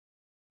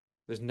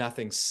There's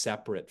nothing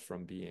separate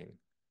from being,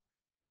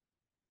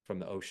 from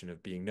the ocean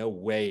of being. No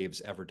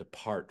waves ever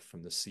depart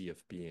from the sea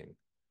of being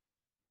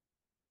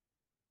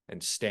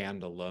and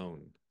stand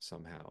alone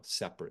somehow,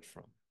 separate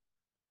from.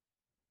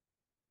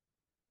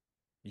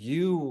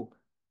 You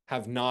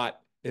have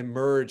not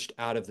emerged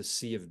out of the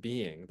sea of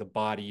being, the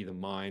body, the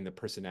mind, the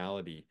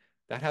personality.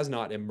 That has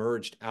not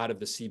emerged out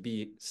of the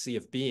sea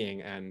of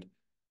being and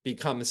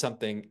become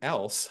something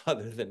else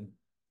other than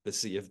the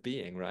sea of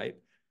being, right?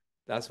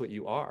 That's what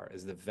you are,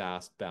 is the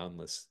vast,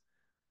 boundless,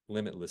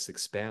 limitless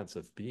expanse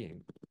of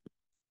being.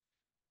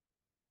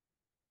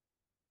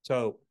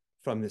 So,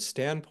 from the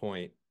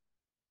standpoint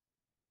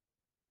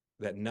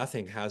that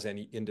nothing has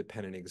any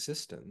independent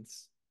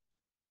existence,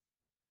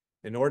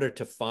 in order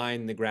to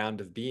find the ground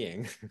of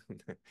being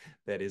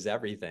that is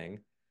everything,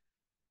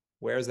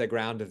 where's the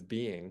ground of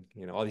being?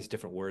 You know, all these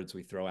different words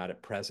we throw out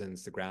at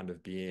presence, the ground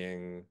of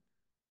being,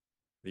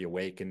 the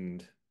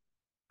awakened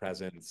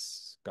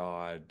presence,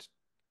 God,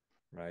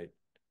 right?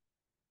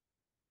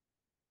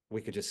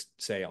 We could just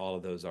say all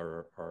of those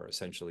are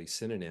essentially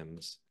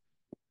synonyms,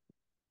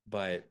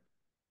 but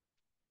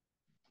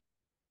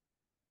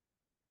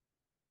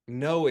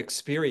no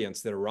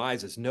experience that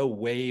arises, no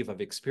wave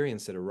of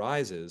experience that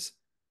arises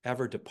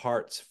ever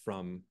departs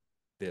from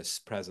this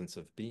presence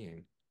of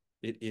being.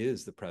 It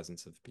is the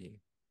presence of being.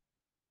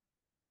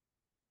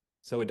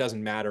 So it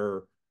doesn't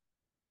matter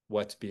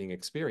what's being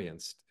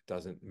experienced. It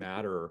doesn't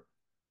matter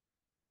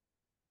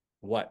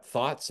what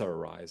thoughts are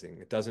arising.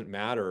 It doesn't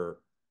matter.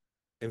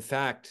 In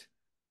fact,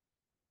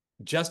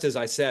 just as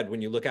I said,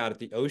 when you look out at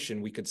the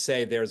ocean, we could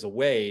say there's a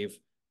wave,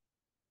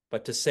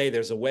 but to say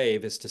there's a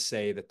wave is to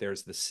say that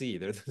there's the sea.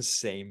 They're the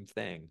same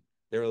thing.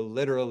 They're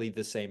literally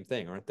the same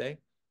thing, aren't they?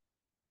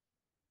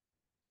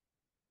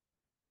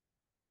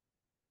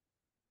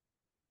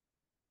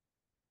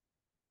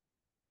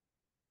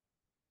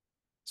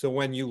 So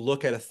when you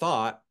look at a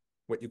thought,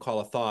 what you call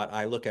a thought,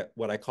 I look at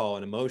what I call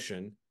an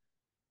emotion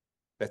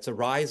that's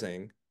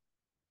arising.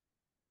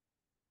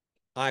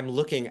 I'm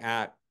looking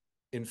at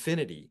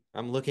infinity.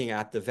 I'm looking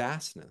at the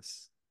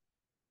vastness.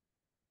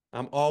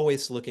 I'm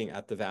always looking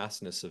at the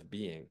vastness of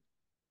being,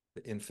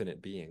 the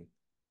infinite being.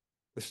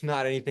 There's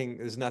not anything,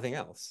 there's nothing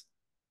else.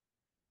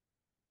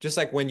 Just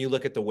like when you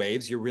look at the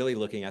waves, you're really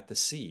looking at the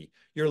sea.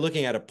 You're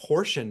looking at a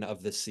portion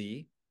of the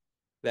sea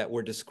that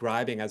we're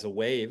describing as a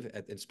wave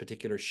at its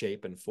particular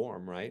shape and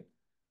form, right?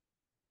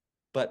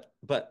 But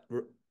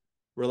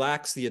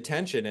relax the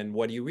attention, and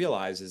what you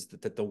realize is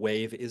that the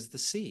wave is the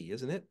sea,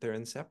 isn't it? They're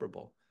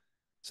inseparable.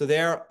 So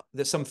there's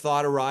some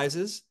thought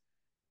arises,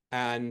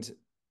 and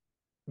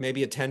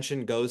maybe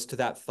attention goes to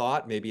that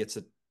thought. Maybe it's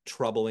a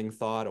troubling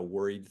thought, a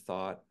worried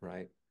thought,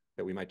 right?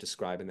 That we might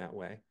describe in that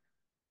way.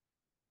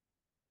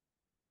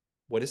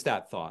 What is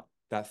that thought?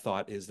 That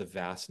thought is the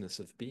vastness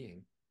of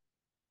being,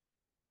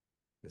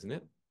 isn't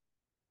it?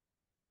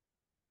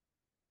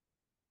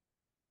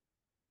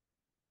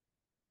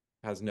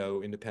 Has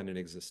no independent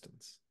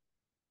existence.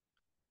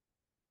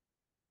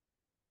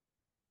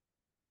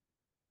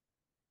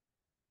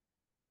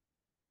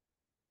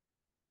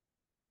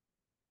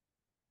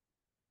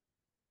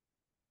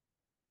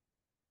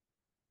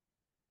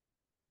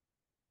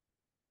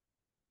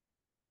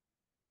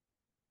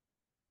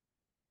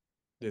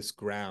 This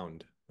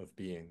ground of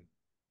being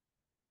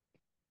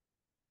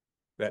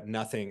that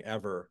nothing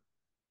ever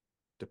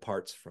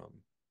departs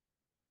from.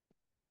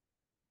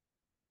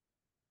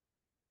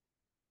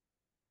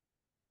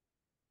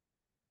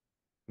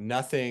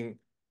 Nothing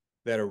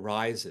that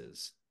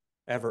arises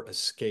ever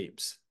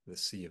escapes the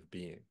sea of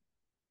being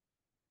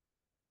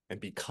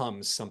and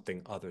becomes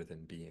something other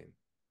than being.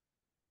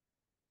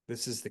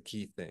 This is the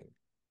key thing.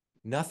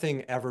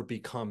 Nothing ever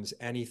becomes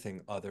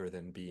anything other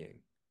than being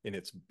in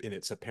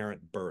its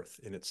apparent birth,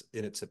 in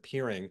its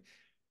appearing.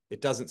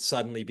 It doesn't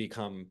suddenly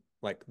become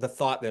like the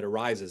thought that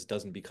arises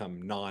doesn't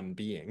become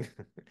non-being,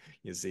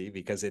 you see,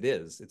 because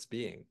it's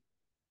being.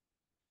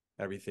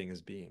 Everything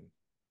is being.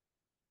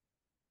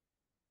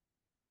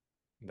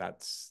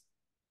 That's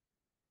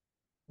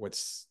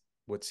what's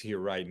what's here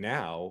right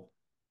now.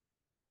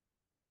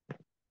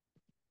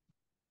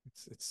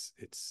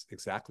 It's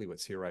exactly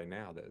what's here right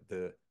now.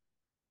 The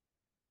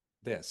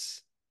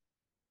this,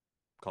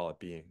 call it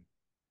being.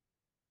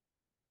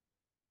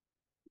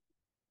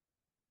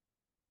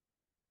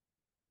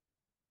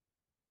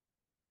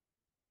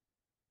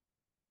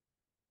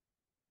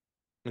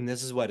 And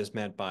this is what is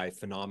meant by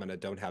phenomena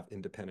don't have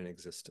independent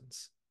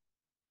existence.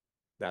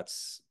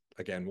 That's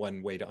again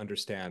one way to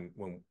understand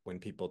when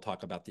people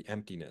talk about the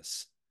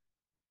emptiness.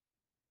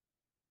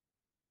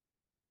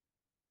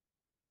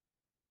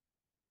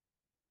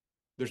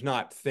 There's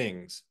not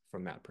things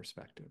from that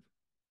perspective.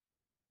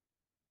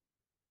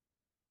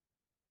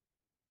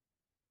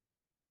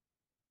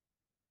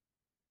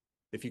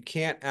 If you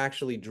can't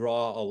actually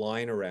draw a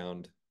line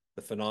around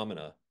the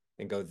phenomena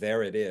and go,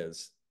 there it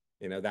is,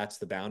 that's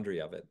the boundary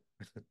of it.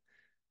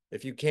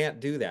 If you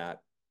can't do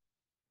that,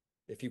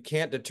 if you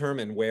can't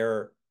determine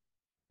where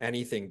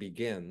anything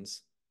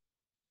begins,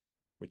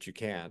 which you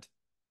can't,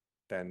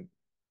 then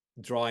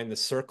drawing the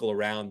circle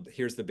around,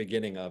 here's the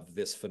beginning of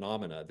this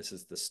phenomena, this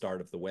is the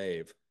start of the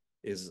wave,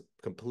 is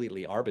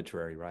completely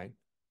arbitrary, right?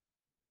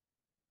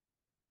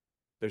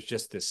 There's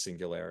just this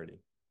singularity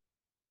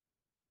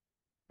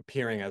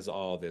appearing as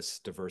all this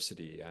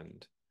diversity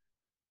and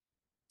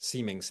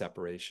seeming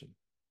separation.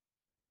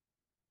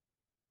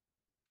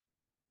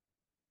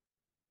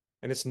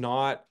 And it's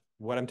not,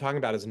 what I'm talking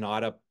about is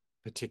not a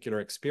particular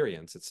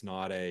experience. It's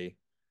not a,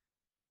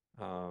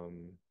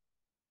 um,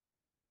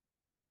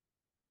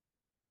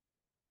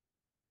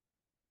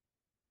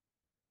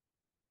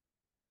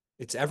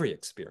 it's every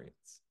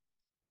experience.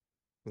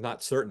 It's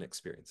not certain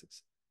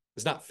experiences.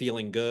 It's not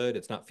feeling good.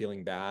 It's not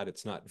feeling bad.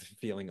 It's not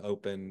feeling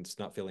open. It's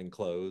not feeling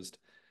closed.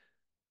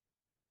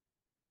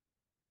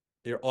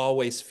 You're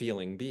always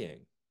feeling being.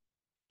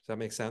 Does that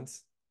make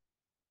sense?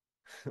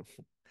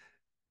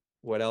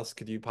 What else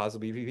could you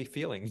possibly be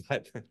feeling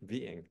but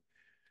being?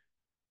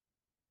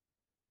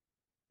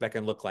 That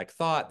can look like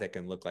thought, that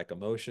can look like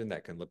emotion,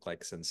 that can look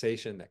like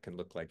sensation, that can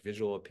look like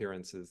visual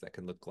appearances, that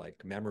can look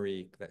like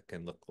memory, that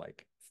can look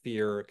like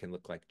fear, can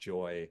look like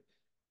joy.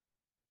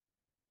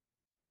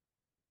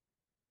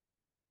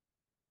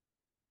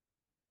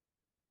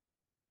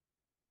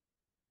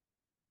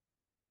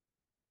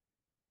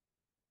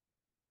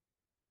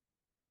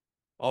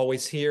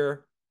 Always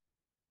here,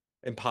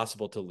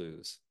 impossible to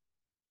lose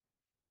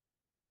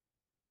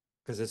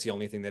because it's the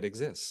only thing that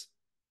exists.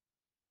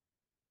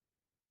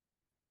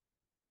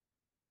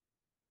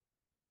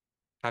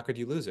 How could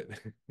you lose it?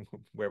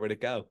 Where would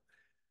it go?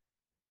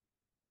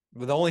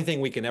 But the only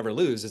thing we can ever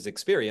lose is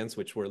experience,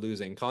 which we're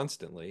losing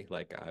constantly.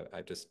 Like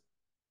I've just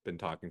been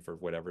talking for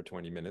whatever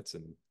 20 minutes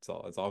and it's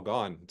all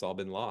gone. It's all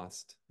been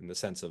lost in the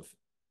sense of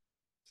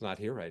it's not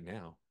here right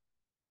now.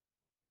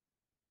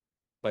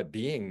 But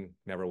being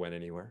never went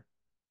anywhere.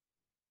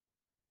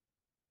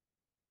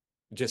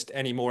 Just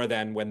any more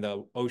than when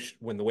the ocean,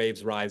 when the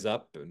waves rise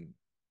up and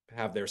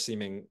have their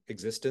seeming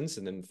existence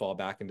and then fall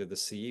back into the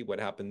sea, what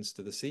happens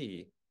to the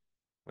sea?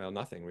 Well,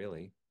 nothing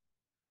really.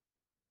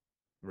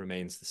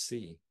 Remains the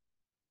sea,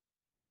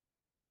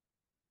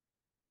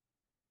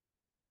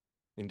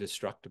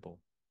 indestructible.